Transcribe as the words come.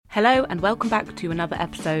Hello and welcome back to another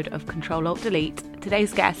episode of Control Alt Delete.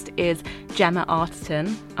 Today's guest is Gemma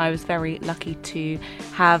Arterton. I was very lucky to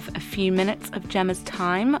have a few minutes of Gemma's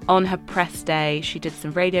time on her press day. She did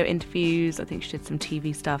some radio interviews, I think she did some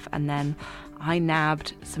TV stuff, and then I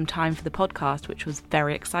nabbed some time for the podcast, which was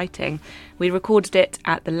very exciting. We recorded it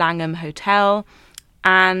at the Langham Hotel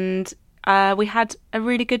and we had a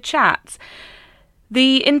really good chat.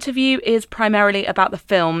 The interview is primarily about the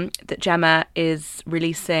film that Gemma is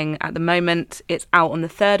releasing at the moment. It's out on the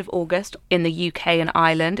 3rd of August in the UK and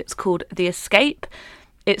Ireland. It's called The Escape.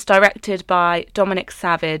 It's directed by Dominic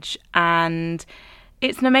Savage and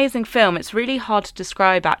it's an amazing film. It's really hard to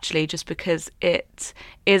describe actually just because it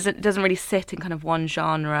doesn't really sit in kind of one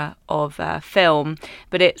genre of film,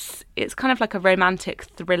 but it's kind of like a romantic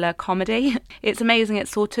thriller comedy. It's amazing.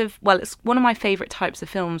 It's it's one of my favourite types of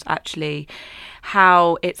films actually,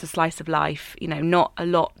 how it's a slice of life. You know, not a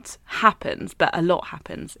lot happens, but a lot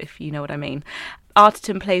happens, if you know what I mean.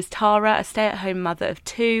 Arterton plays Tara, a stay-at-home mother of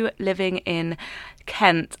two living in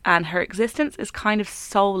Kent, and her existence is kind of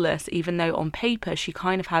soulless, even though on paper she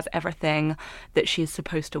kind of has everything that she's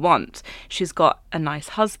supposed to want. She's got a nice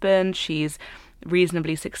husband, she's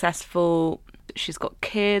reasonably successful, she's got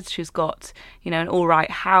kids, she's got, an all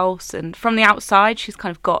right house, and from the outside she's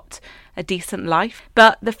kind of got a decent life.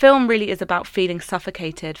 But the film really is about feeling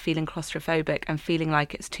suffocated, feeling claustrophobic, and feeling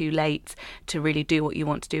like it's too late to really do what you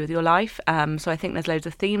want to do with your life. So I think there's loads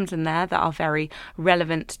of themes in there that are very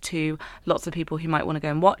relevant to lots of people who might want to go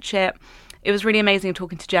and watch it. It was really amazing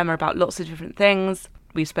talking to Gemma about lots of different things.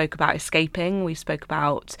 We spoke about escaping, we spoke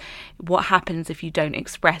about what happens if you don't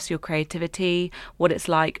express your creativity, what it's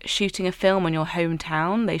like shooting a film on your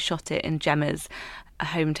hometown. They shot it in Gemma's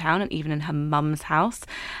hometown and even in her mum's house,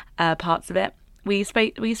 parts of it. We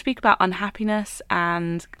speak about unhappiness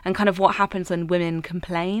and kind of what happens when women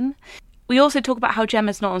complain. We also talk about how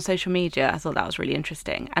Gemma's not on social media. I thought that was really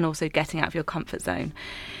interesting, and also getting out of your comfort zone.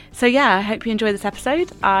 So yeah, I hope you enjoy this episode.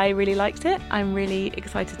 I really liked it. I'm really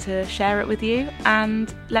excited to share it with you,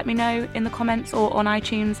 and let me know in the comments or on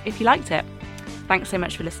iTunes if you liked it. Thanks so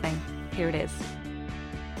much for listening. Here it is.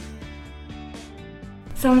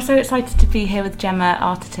 So I'm so excited to be here with Gemma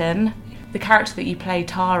Arterton. The character that you play,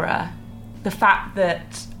 Tara, the fact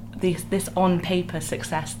that this on-paper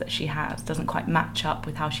success that she has doesn't quite match up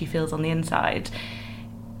with how she feels on the inside,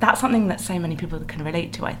 that's something that so many people can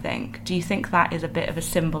relate to, I think. Do you think that is a bit of a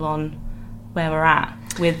symbol on where we're at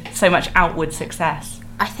with so much outward success?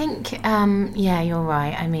 I think, yeah, you're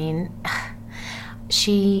right. I mean,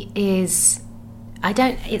 she is...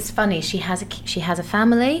 It's funny, she has a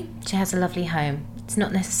family, she has a lovely home. It's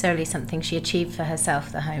not necessarily something she achieved for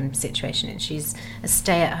herself, the home situation. She's a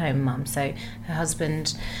stay-at-home mum, so her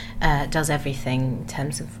husband does everything in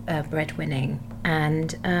terms of breadwinning.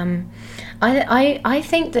 And I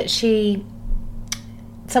think that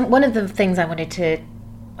one of the things I wanted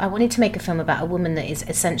to make a film about a woman that is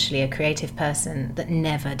essentially a creative person that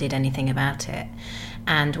never did anything about it,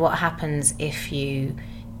 and what happens if you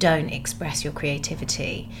don't express your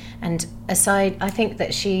creativity. And aside, I think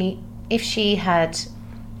that if she had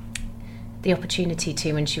the opportunity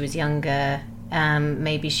to when she was younger,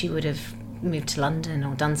 maybe she would have moved to London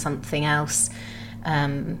or done something else.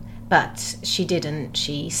 But she didn't.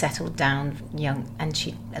 She settled down young, and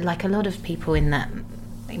she, like a lot of people in that,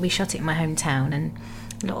 we shot it in my hometown, and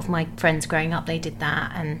a lot of my friends growing up, they did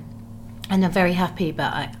that, and I'm very happy.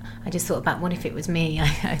 But I just thought about, what if it was me?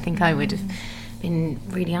 I think I would have been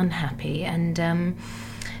really unhappy. And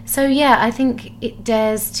so yeah, I think it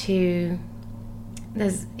dares to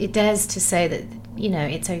say that,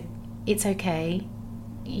 it's okay.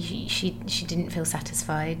 She didn't feel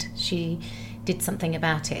satisfied. She did something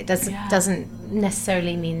about it. It doesn't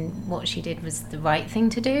necessarily mean what she did was the right thing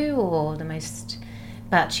to do or the most,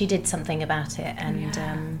 but she did something about it.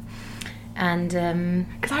 And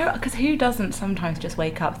because who doesn't sometimes just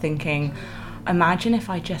wake up thinking, imagine if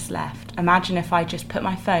I just left, imagine if I just put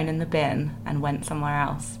my phone in the bin and went somewhere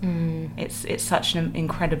else. It's such an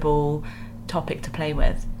incredible topic to play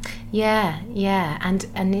with. Yeah, and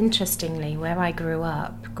interestingly, where I grew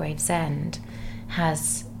up, Gravesend,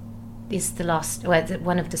 is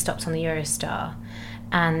one of the stops on the Eurostar,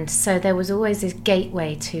 and so there was always this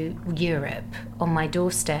gateway to Europe on my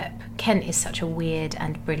doorstep. Kent is such a weird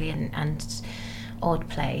and brilliant and odd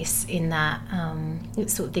place in that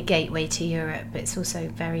it's sort of the gateway to Europe, but it's also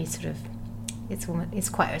very sort of, it's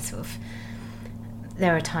quite a sort of,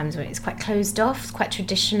 there are times where it's quite closed off, it's quite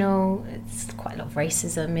traditional, it's quite a lot of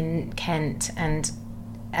racism in Kent,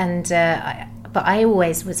 but I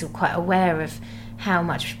always was quite aware of how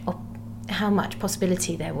much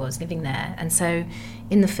possibility there was living there. And so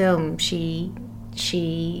in the film, she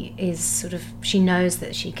she knows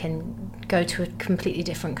that she can go to a completely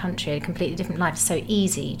different country, a completely different life. It's so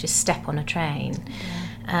easy, you just step on a train.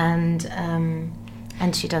 And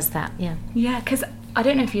she does that. Yeah, because I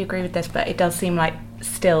don't know if you agree with this, but it does seem like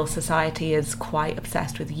still society is quite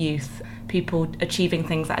obsessed with youth, people achieving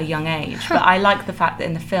things at a young age. But I like the fact that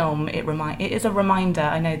in the film it is a reminder.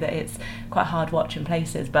 I know that it's quite hard watch in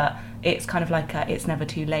places, but it's kind of like a it's never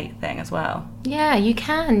too late thing as well. Yeah, you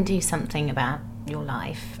can do something about your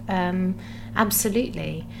life,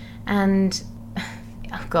 absolutely. And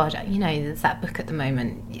oh God, there's that book at the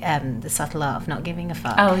moment, The Subtle Art of Not Giving a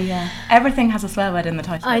Fuck. Oh yeah, everything has a swear word in the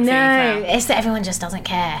title. I know, it's that everyone just doesn't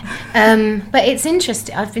care. But it's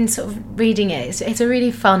interesting. I've been sort of reading it. It's a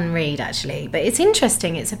really fun read, actually. But it's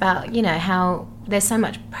interesting. It's about how there's so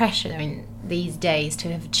much pressure in these days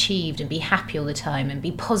to have achieved and be happy all the time and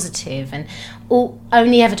be positive and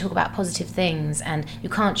only ever talk about positive things, and you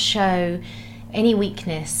can't show any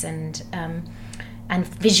weakness and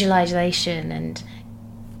visualization, and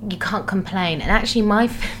you can't complain. And actually my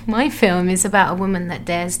film is about a woman that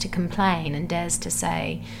dares to complain and dares to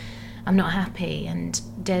say I'm not happy, and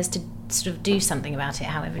dares to sort of do something about it,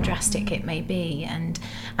 however drastic it may be. And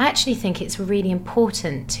I actually think it's really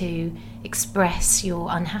important to express your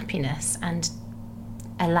unhappiness and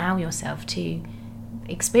allow yourself to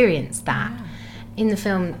experience that. In the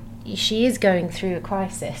film, she is going through a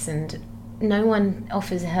crisis and no one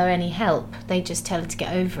offers her any help. They just tell her to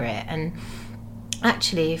get over it. And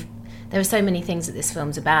actually, there are so many things that this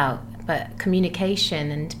film's about, but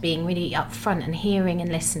communication and being really upfront and hearing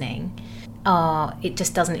and listening, it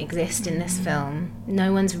just doesn't exist in this film.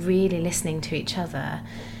 No one's really listening to each other.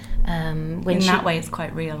 That way, it's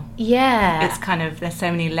quite real. Yeah. It's kind of, there's so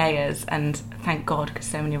many layers, and thank God, because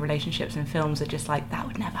so many relationships and films are just like, that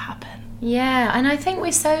would never happen. Yeah, and I think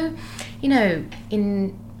we're so,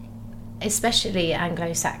 in especially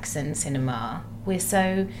Anglo-Saxon cinema, we're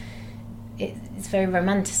so... It's very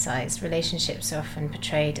romanticised. Relationships are often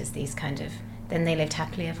portrayed as these kind of then they lived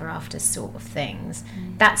happily ever after sort of things.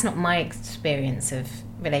 That's not my experience of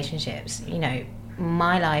relationships.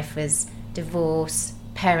 My life was divorce,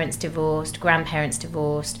 parents divorced, grandparents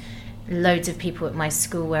divorced, loads of people at my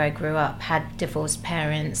school where I grew up had divorced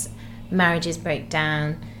parents, marriages break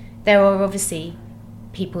down. There are obviously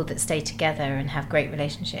people that stay together and have great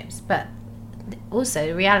relationships, but also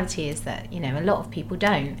the reality is that a lot of people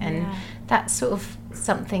don't, and that's sort of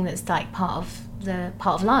something that's like part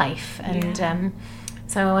of life. And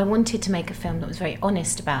so I wanted to make a film that was very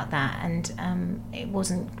honest about that, and it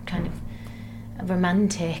wasn't kind of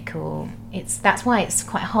romantic, or that's why it's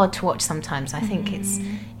quite hard to watch sometimes. I think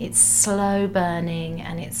it's slow burning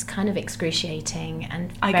and it's kind of excruciating,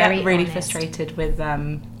 and I very get really honest. Frustrated with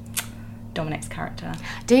Dominic's character.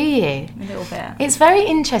 Do you? A little bit. It's very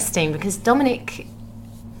interesting because Dominic,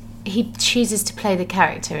 he chooses to play the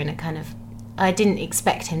character in a kind of... I didn't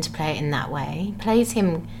expect him to play it in that way. He plays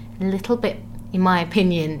him a little bit, in my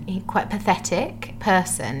opinion, quite pathetic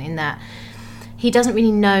person, in that he doesn't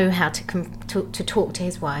really know how to talk to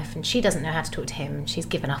his wife, and she doesn't know how to talk to him. She's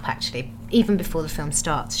given up, actually. Even before the film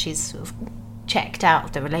starts, she's sort of checked out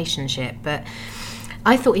of the relationship. But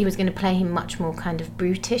I thought he was going to play him much more kind of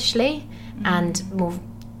brutishly, and more.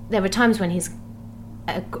 There were times when he's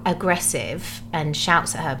aggressive and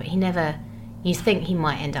shouts at her, but he never... You think he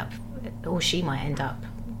might end up, or she might end up,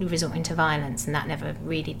 resorting to violence, and that never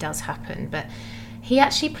really does happen. But he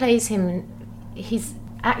actually plays him... He's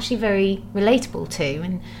actually very relatable too,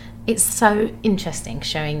 and it's so interesting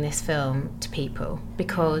showing this film to people,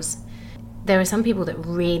 because there are some people that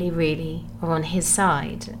really, really are on his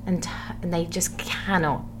side, and they just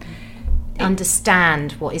cannot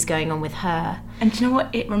understand what is going on with her. And do you know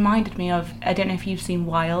what it reminded me of? I don't know if you've seen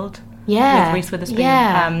Wild. Yeah. With Reese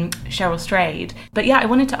Witherspoon, Cheryl Strayed. But yeah, I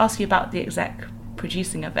wanted to ask you about the exec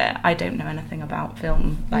producing of it. I don't know anything about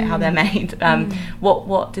film, like how they're made.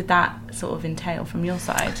 What did that sort of entail from your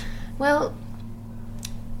side? Well,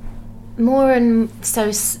 more and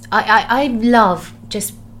so I love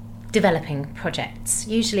just developing projects.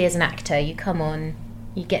 Usually as an actor, you come on,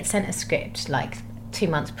 you get sent a script like 2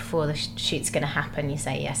 months before the shoot's going to happen, you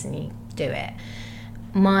say yes and you do it.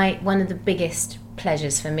 One of the biggest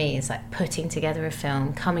pleasures for me is like putting together a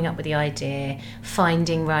film, coming up with the idea,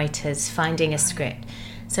 finding writers, finding a script.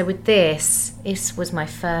 So with this was my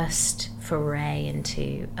first foray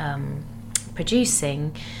into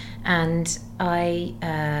producing, and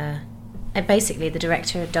I basically, the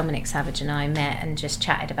director, Dominic Savage, and I met and just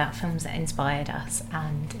chatted about films that inspired us,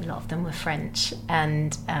 and a lot of them were French,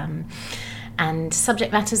 and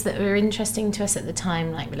subject matters that were interesting to us at the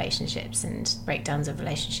time, like relationships and breakdowns of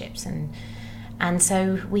relationships, and And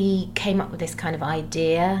so we came up with this kind of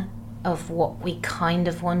idea of what we kind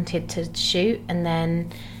of wanted to shoot, and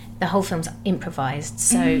then the whole film's improvised.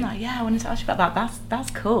 So yeah, I wanted to ask you about that. That's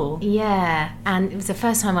cool. Yeah, and it was the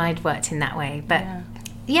first time I'd worked in that way. But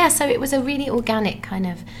so it was a really organic kind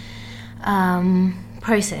of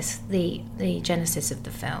process, the genesis of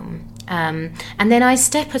the film. And then I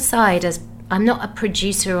step aside, as I'm not a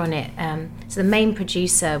producer on it. So the main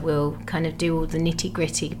producer will kind of do all the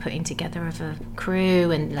nitty-gritty putting together of a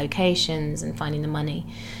crew and locations and finding the money.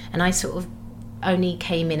 And I sort of only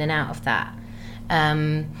came in and out of that.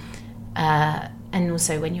 And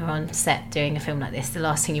also when you're on set doing a film like this, the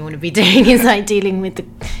last thing you want to be doing is like dealing with the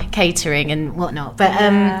catering and whatnot. But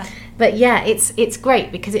it's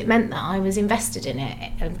great because it meant that I was invested in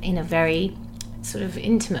it in a very sort of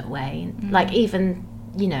intimate way. Like even,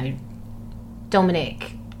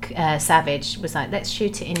 Dominic Savage was like, let's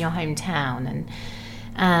shoot it in your hometown.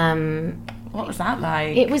 And what was that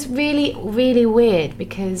like? It was really, really weird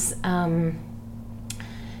because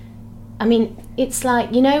it's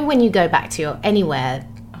like, when you go back to your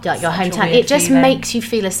hometown, it just makes you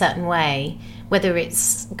feel a certain way, whether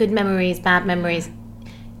it's good memories, bad memories.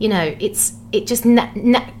 It just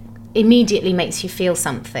immediately makes you feel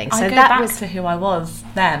something. So I go back to who I was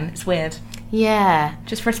then. It's weird. Yeah.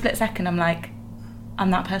 Just for a split second, I'm like, I'm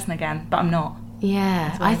that person again, but I'm not.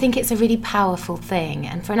 Yeah. I think it's a really powerful thing.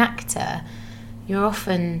 And for an actor, you're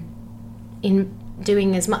often in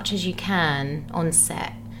doing as much as you can on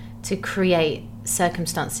set to create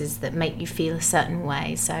circumstances that make you feel a certain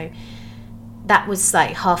way. So that was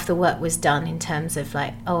like half the work was done in terms of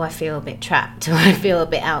like, I feel a bit trapped, or I feel a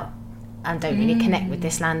bit out and don't really connect with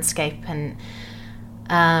this landscape. And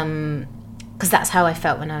because that's how I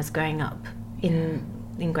felt when I was growing up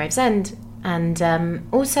in Gravesend. And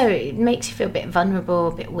also it makes you feel a bit vulnerable,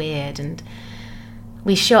 a bit weird. And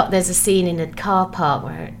there's a scene in a car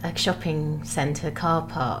park, a shopping centre car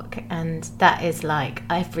park, and that is like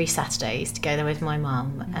every Saturday I used to go there with my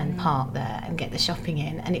mum and park there and get the shopping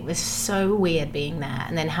in, and it was so weird being there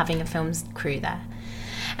and then having a film crew there.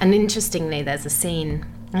 And interestingly, there's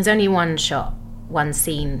only one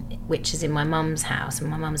scene, which is in my mum's house, in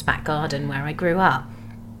my mum's back garden where I grew up.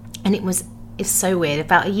 And it's so weird.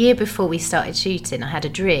 About a year before we started shooting, I had a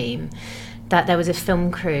dream that there was a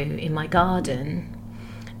film crew in my garden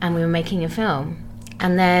and we were making a film.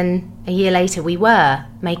 And then a year later, we were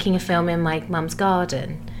making a film in my mum's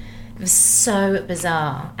garden. It was so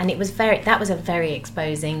bizarre. And that was a very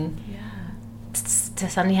exposing to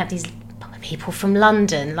suddenly have these people from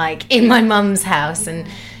London, like in my mum's house, and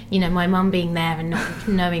my mum being there and not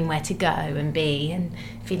knowing where to go and be, and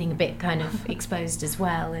feeling a bit kind of exposed as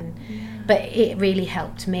well. And but it really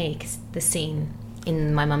helped me because the scene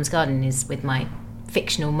in my mum's garden is with my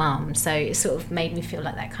fictional mum, so it sort of made me feel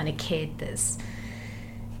like that kind of kid that's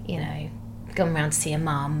gone around to see a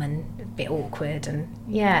mum and a bit awkward, and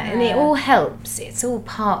and it all helps. It's all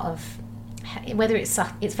part of, whether it's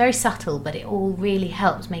very subtle, but it all really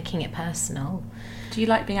helps making it personal. Do you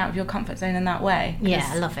like being out of your comfort zone in that way? Yeah,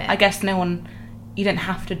 I love it. I guess you didn't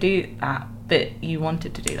have to do that, but you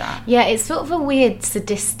wanted to do that. Yeah, it's sort of a weird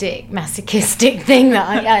sadistic, masochistic thing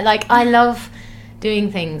that I like. I love doing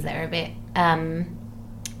things that are a bit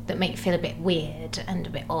that make you feel a bit weird and a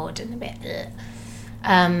bit odd and a bit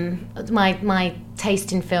my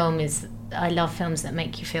taste in film is, I love films that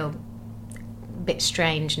make you feel a bit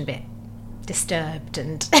strange and a bit disturbed,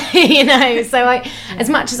 and so as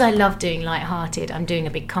much as I love doing light-hearted, I'm doing a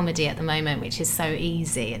big comedy at the moment, which is so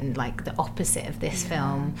easy and like the opposite of this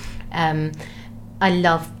film. I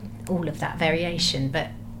love all of that variation, but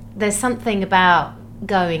there's something about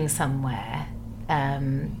going somewhere.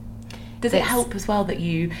 Does it help as well that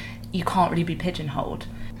you can't really be pigeonholed?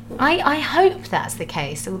 I hope that's the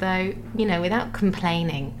case, although, without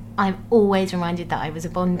complaining, I'm always reminded that I was a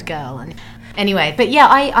Bond girl. And anyway, but yeah,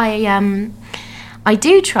 I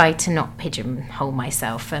do try to not pigeonhole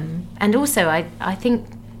myself, and also I think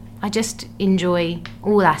I just enjoy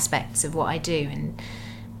all aspects of what I do, and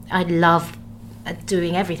I love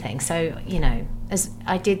doing everything. So, as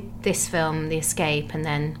I did this film, The Escape, and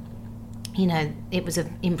then it was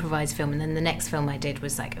an improvised film, and then the next film I did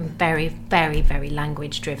was like very, very, very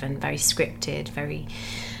language driven, very scripted, very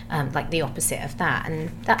like the opposite of that,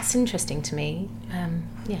 and that's interesting to me.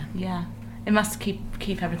 Yeah, it must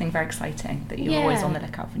keep everything very exciting, that you're always on the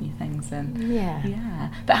lookout for new things. And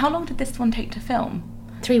but how long did this one take to film?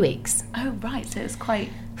 3 weeks. Oh right, so it's quite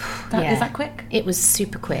is that quick? It was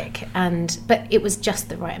super quick, but it was just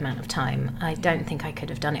the right amount of time. I don't think I could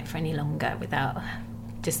have done it for any longer without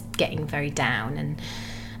just getting very down.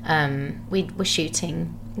 And we were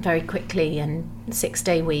shooting very quickly in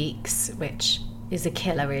 6-day weeks, which is a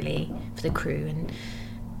killer really for the crew, and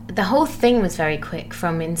the whole thing was very quick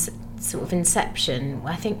from sort of inception.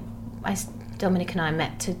 I think Dominic and I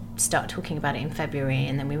met to start talking about it in February,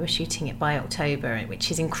 and then we were shooting it by October,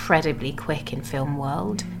 which is incredibly quick in film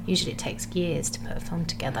world. Usually it takes years to put a film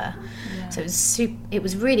together. So it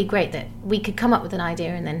was really great that we could come up with an idea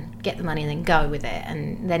and then get the money and then go with it,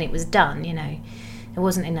 and then it was done. There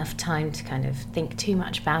wasn't enough time to kind of think too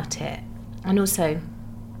much about it. And also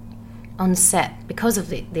on set, because of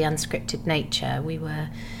the unscripted nature, we were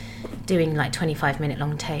doing like 25-minute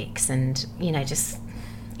long takes, and there's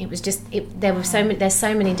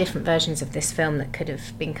so many different versions of this film that could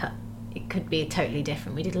have been cut. It could be totally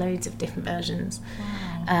different. We did loads of different versions.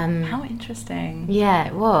 Wow. How interesting. Yeah,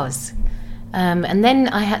 it was. And then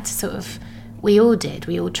I had to we all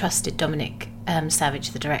trusted Dominic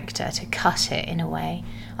Savage, the director, to cut it in a way.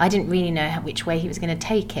 I didn't really know which way he was going to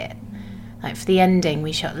take it. Like for the ending,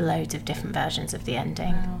 we shot loads of different versions of the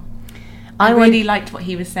ending. Wow. I really liked what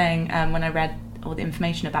he was saying when I read all the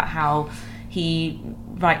information about how he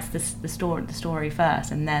writes the story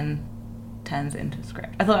first and then turns it into a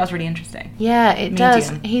script. I thought that was really interesting. Yeah, it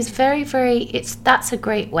does. He's very, very... That's a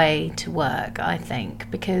great way to work, I think,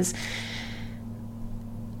 because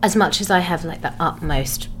as much as I have like the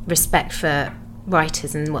utmost respect for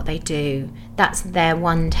writers and what they do, that's their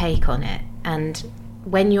one take on it. And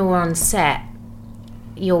when you're on set,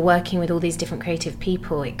 you're working with all these different creative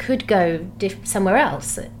people. It could go somewhere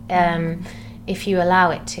else if you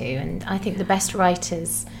allow it to. And I think the best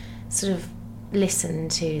writers sort of listen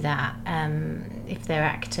to that. If their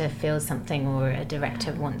actor feels something or a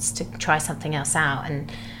director wants to try something else out,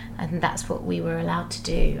 and that's what we were allowed to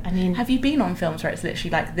do. I mean, have you been on films where it's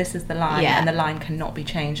literally like, this is the line, and the line cannot be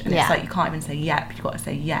changed, and it's like you can't even say yep, you've got to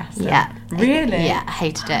say yes? Really? Yeah, I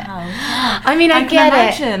hated it. Wow. I mean, I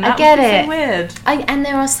get it. I get it. So weird. And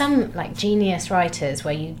there are some like genius writers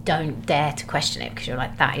where you don't dare to question it because you're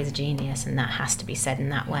like, that is genius and that has to be said in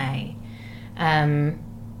that way.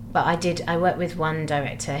 But I worked with one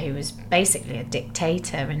director who was basically a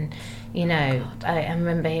dictator, and I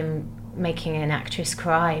remember him making an actress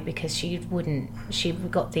cry because she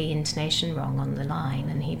got the intonation wrong on the line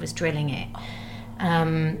and he was drilling it.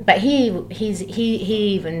 But he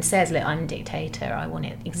even says, look, I'm a dictator, I want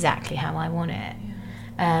it exactly how I want it.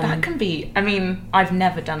 That can be, I mean, I've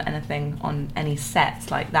never done anything on any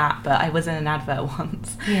sets like that, but I was in an advert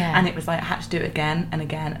once, and it was like I had to do it again and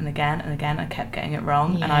again and again and again. I kept getting it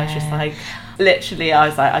wrong, and I was just like, literally, I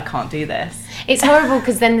was like, I can't do this. It's horrible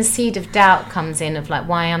because then the seed of doubt comes in of like,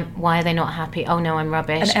 why are they not happy? Oh no, I'm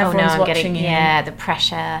rubbish. And everyone's I'm watching you. Yeah, the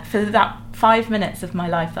pressure. For that 5 minutes of my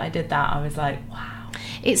life that I did that, I was like, wow.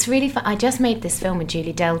 It's really fun. I just made this film with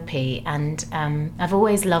Julie Delpy, and I've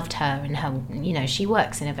always loved her, and her, she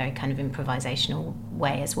works in a very kind of improvisational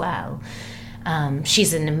way as well.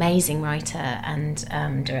 She's an amazing writer and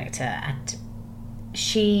director, and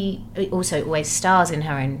she also always stars in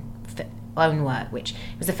her own work, which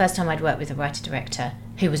was the first time I'd worked with a writer-director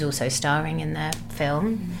who was also starring in their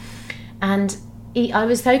film. And I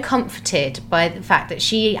was so comforted by the fact that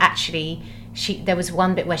there was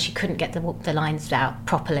one bit where she couldn't get the lines out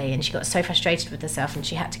properly, and she got so frustrated with herself, and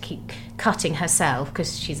she had to keep cutting herself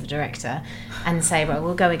because she's the director, and say, well,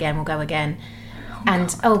 we'll go again.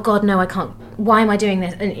 And oh God, no, I can't. Why am I doing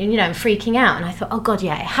this? And I'm freaking out. And I thought, oh God,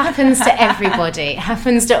 yeah, it happens to everybody. It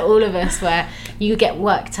happens to all of us, where you get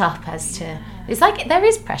worked up as to. It's like there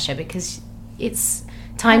is pressure because it's.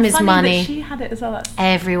 Time is money. That she had it as well.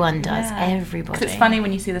 Everyone does. Yeah. Everybody. It's funny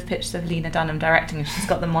when you see the pictures of Lena Dunham directing, and she's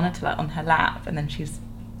got the monitor on her lap, and then she's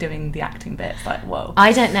doing the acting bit. It's like, whoa.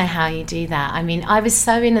 I don't know how you do that. I mean, I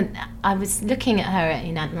was looking at her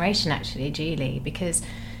in admiration, actually, Julie, because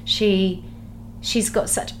she's got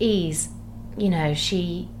such ease.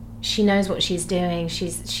 She knows what she's doing.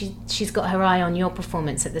 She's got her eye on your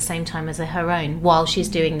performance at the same time as her own while she's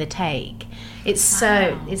doing the take. It's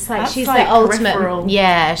like that's she's like the ultimate. Peripheral.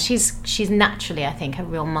 Yeah, she's naturally, I think, a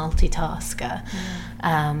real multitasker.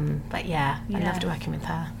 But I loved working with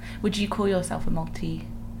her. Would you call yourself a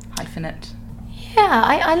multi-hyphenate? Yeah,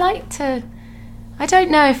 I like to. I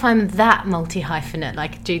don't know if I'm that multi-hyphenate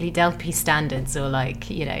like Julie Delpy standards or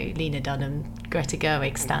like Lena Dunham, Greta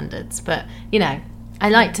Gerwig standards, but I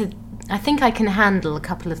like to. I think I can handle a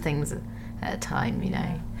couple of things at a time.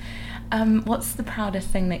 What's the proudest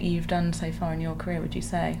thing that you've done so far in your career, would you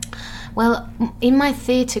say? Well, in my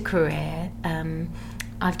theatre career,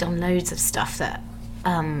 I've done loads of stuff that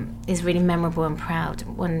is really memorable and proud.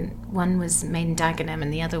 One was Made in Dagenham,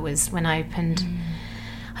 and the other was when I opened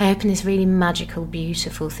this really magical,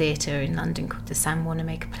 beautiful theatre in London called the Sam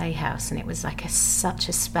Wanamaker Playhouse, and it was like such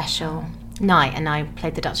a special night, and I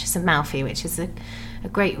played the Duchess of Malfi, which is a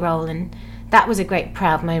great role, and that was a great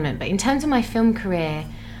proud moment. But in terms of my film career,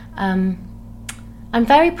 I'm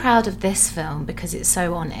very proud of this film because it's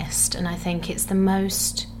so honest, and I think it's the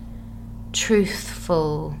most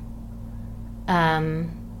truthful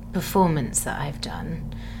performance that I've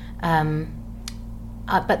done.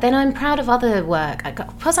 But then I'm proud of other work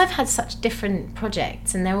because I've had such different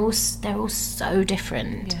projects, and they're all so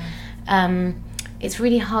different. Yeah. It's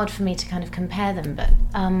really hard for me to kind of compare them. But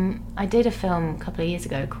I did a film a couple of years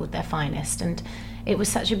ago called Their Finest, and it was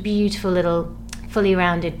such a beautiful little, fully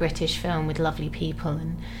rounded British film with lovely people.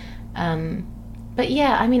 And but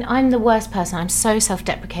yeah, I mean, I'm the worst person. I'm so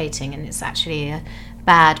self-deprecating, and it's actually a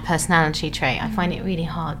bad personality trait. I find it really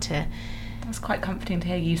hard to. It's quite comforting to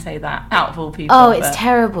hear you say that out of all people. Oh, it's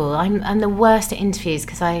terrible. I'm the worst at interviews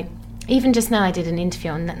because even just now I did an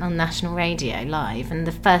interview on national radio live, and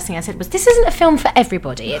the first thing I said was, "This isn't a film for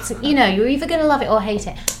everybody. It's you're either going to love it or hate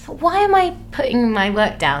it." But why am I putting my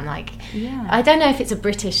work down? I don't know if it's a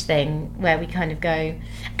British thing where we kind of go,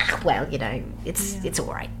 well, it's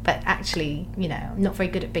all right. But actually, I'm not very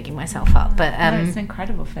good at bigging myself up. But it's an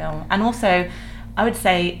incredible film, and also, I would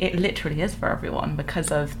say it literally is for everyone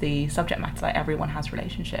because of the subject matter. Like, everyone has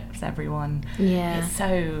relationships. Everyone. Yeah. It's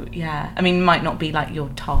so, yeah. I mean, it might not be like your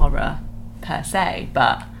Tara per se,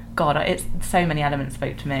 but God, it's so many elements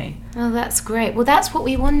spoke to me. Oh, that's great. Well, that's what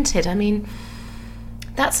we wanted. I mean,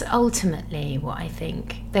 that's ultimately what I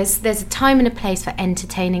think. There's a time and a place for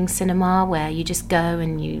entertaining cinema where you just go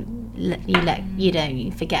and you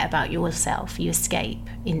forget about yourself. You escape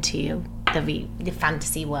into the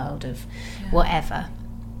fantasy world of whatever.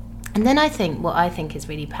 And then what I think is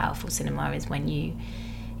really powerful cinema is when you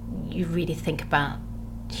really think about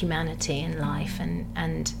humanity and life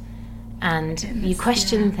and you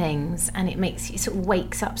question things, and it sort of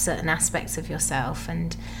wakes up certain aspects of yourself,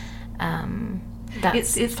 and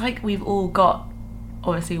it's like we've all got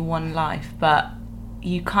obviously one life, but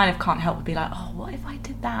you kind of can't help but be like, oh, what if I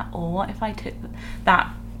did that, or what if I took that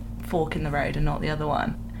fork in the road and not the other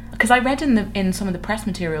one? Because I read in some of the press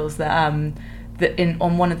materials that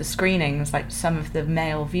on one of the screenings, like, some of the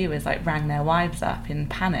male viewers rang their wives up in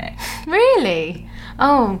panic. Really?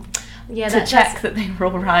 Oh, yeah. To check that they were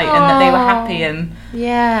all right and that they were happy, and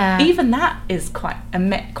even that is quite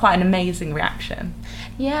an amazing reaction.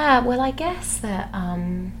 Yeah. Well, I guess that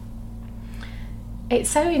it's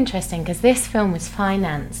so interesting because this film was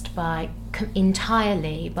financed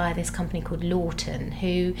entirely by this company called Lawton,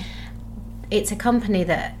 who it's a company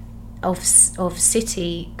that of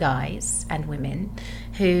city guys and women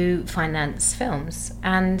who finance films,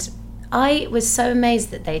 and I was so amazed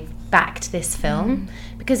that they backed this film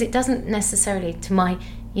because it doesn't necessarily, to my,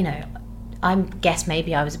 I guess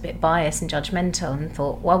maybe I was a bit biased and judgmental and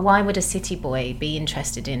thought, well, why would a city boy be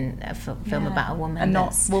interested in a film about a woman and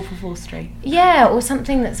not Wolf of Wall Street? Yeah, or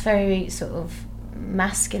something that's very sort of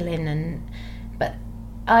masculine, but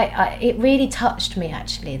it really touched me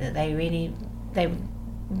actually that they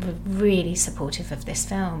were really supportive of this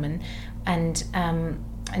film, and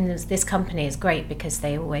this company is great because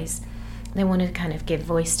they want to kind of give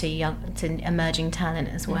voice to emerging talent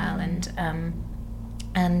as well,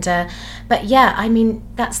 but yeah, I mean,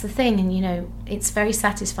 that's the thing, and it's very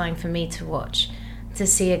satisfying for me to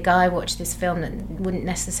see a guy watch this film that wouldn't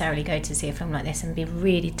necessarily go to see a film like this and be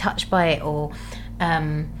really touched by it, or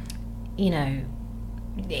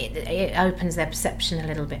it opens their perception a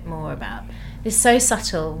little bit more about. It's so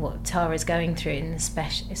subtle what Tara's going through,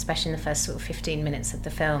 especially in the first sort of 15 minutes of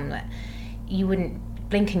the film, that you wouldn't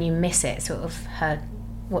blink and you miss it. Sort of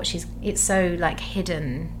it's so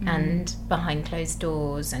hidden and behind closed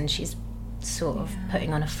doors, and she's sort of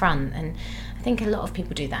putting on a front. And I think a lot of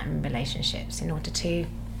people do that in relationships in order to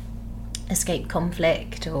escape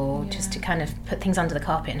conflict, or just to kind of put things under the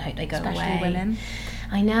carpet and hope they go away. Especially women.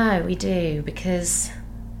 I know, we do, because,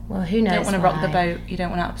 well, who knows? You don't want to rock the boat. You don't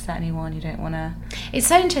want to upset anyone. You don't want to. It's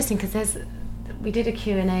so interesting because we did a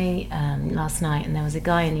Q&A last night, and there was a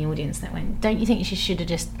guy in the audience that went, "Don't you think she should have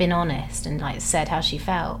just been honest and said how she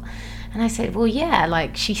felt?" And I said, well,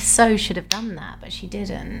 yeah, she so should have done that, but she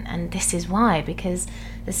didn't. And this is why, because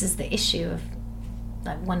this is the issue of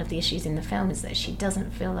one of the issues in the film is that she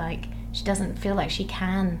doesn't feel like she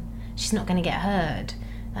can. She's not going to get heard.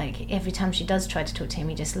 Every time she does try to talk to him,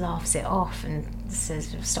 he just laughs it off and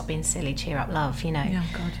says, "Stop being silly, cheer up, love," Yeah,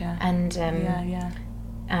 God, yeah. And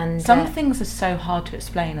and some things are so hard to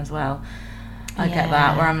explain as well. I get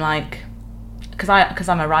that, where I'm like, because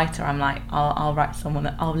I'm a writer, I'm like, I'll write someone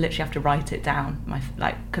that I'll literally have to write it down,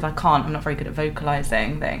 because I'm not very good at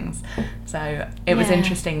vocalizing things. So it was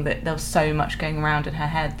interesting that there was so much going around in her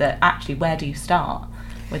head that actually, where do you start?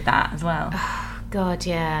 with that as well. God,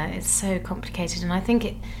 yeah, it's so complicated. And I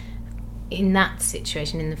think in that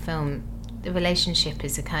situation in the film, the relationship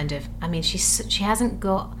is a kind of, I mean, she hasn't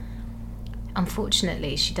got,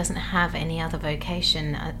 unfortunately, she doesn't have any other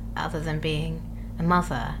vocation other than being a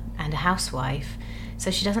mother and a housewife. So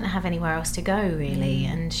she doesn't have anywhere else to go, really.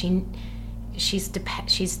 And she's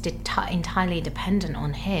entirely dependent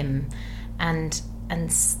on him. And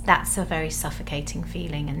that's a very suffocating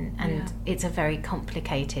feeling, and it's a very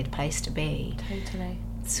complicated place to be. Totally.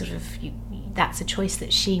 Sort of, that's a choice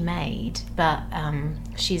that she made, but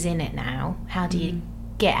she's in it now. How do you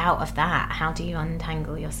get out of that? How do you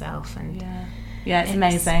untangle yourself? And it's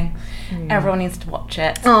amazing. Everyone needs to watch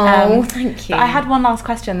it. Oh, thank you. I had one last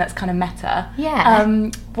question that's kind of meta. Yeah.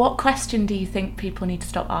 What question do you think people need to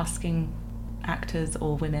stop asking actors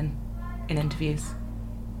or women in interviews?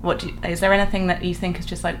 Is there anything that you think is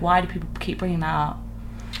just like, why do people keep bringing that up?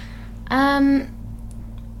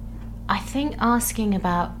 I think asking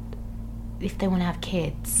about if they want to have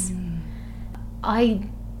kids. I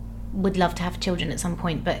would love to have children at some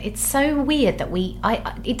point, but it's so weird that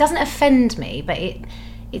it doesn't offend me, but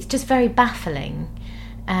it's just very baffling.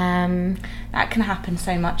 That can happen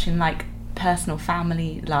so much in like personal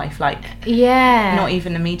family life, like not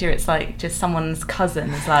even the media, it's like just someone's cousin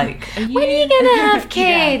is like, when are you gonna have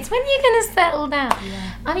kids? When are you gonna settle down?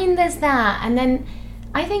 I mean, there's that. And then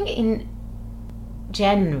I think in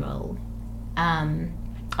general,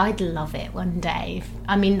 I'd love it one day.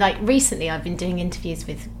 I mean, like recently I've been doing interviews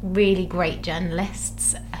with really great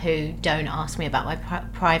journalists who don't ask me about my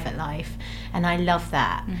private life, and I love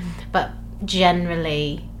that. But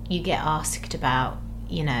generally you get asked about,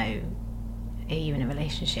 you know, are you in a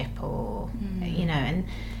relationship, or you know, and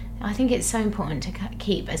I think it's so important to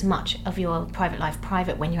keep as much of your private life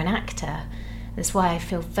private when you're an actor. That's why I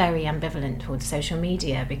feel very ambivalent towards social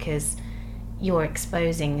media, because you're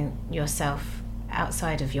exposing yourself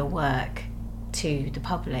outside of your work to the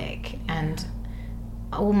public. And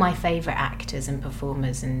all my favourite actors and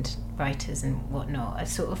performers and writers and whatnot are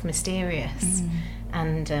sort of mysterious,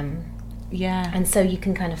 and so you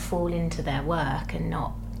can kind of fall into their work and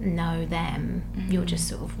not know them. You're just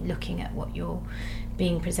sort of looking at what you're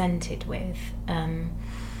being presented with.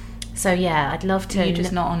 So yeah, I'd love to. You're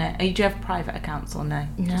just not on it. Do you have private accounts or no?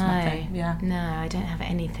 No, just nothing? No, I don't have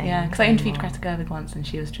anything. Yeah, because I interviewed Greta Gerwig once, and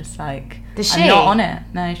she was just like, Does I'm she? not on it.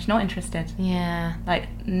 No, she's not interested. Yeah, like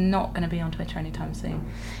not going to be on Twitter anytime soon.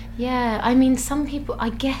 Yeah, I mean, some people, I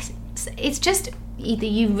guess it's just either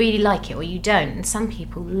you really like it or you don't, and some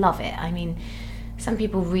people love it. I mean, some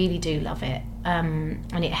people really do love it,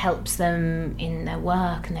 and it helps them in their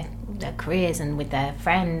work and their careers and with their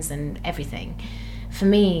friends and everything. For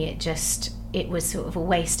me, it was sort of a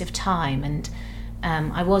waste of time, and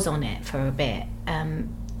I was on it for a bit,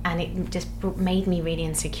 and it just made me really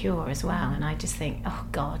insecure as well. And I just think, oh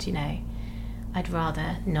God, you know, I'd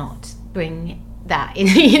rather not bring that in,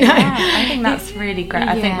 you know. Yeah, I think that's really great.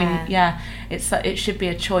 I think it should be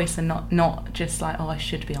a choice and not just like, oh, I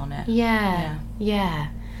should be on it. Yeah.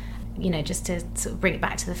 You know, just to sort of bring it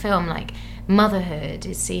back to the film, like motherhood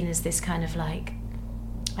is seen as this kind of like,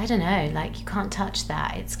 I don't know, like you can't touch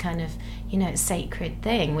that. It's kind of, you know, it's a sacred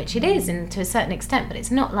thing, which it is, and to a certain extent, but it's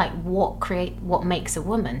not like what makes a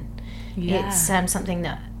woman. Yeah. It's something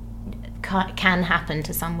that can happen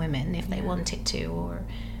to some women if they want it to,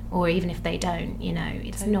 or even if they don't. You know,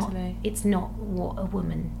 it's not what a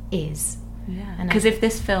woman is. Yeah. Because if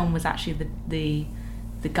this film was actually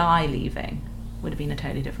the guy leaving, would have been a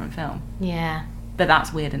totally different film. Yeah. But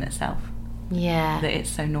that's weird in itself. Yeah. That it's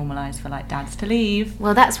so normalised for like dads to leave.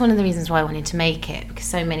 Well, that's one of the reasons why I wanted to make it, because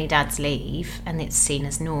so many dads leave and it's seen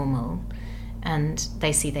as normal, and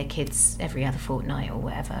they see their kids every other fortnight or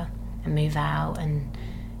whatever and move out, and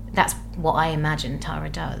that's what I imagine Tara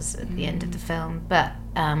does at the end of the film. But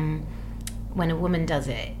when a woman does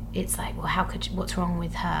it, it's like, well, what's wrong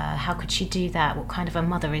with her? How could she do that? What kind of a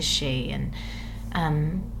mother is she? And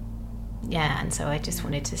and so I just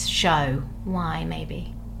wanted to show why,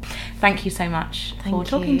 maybe. Thank you so much for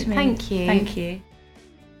talking to me. Thank you. Thank you.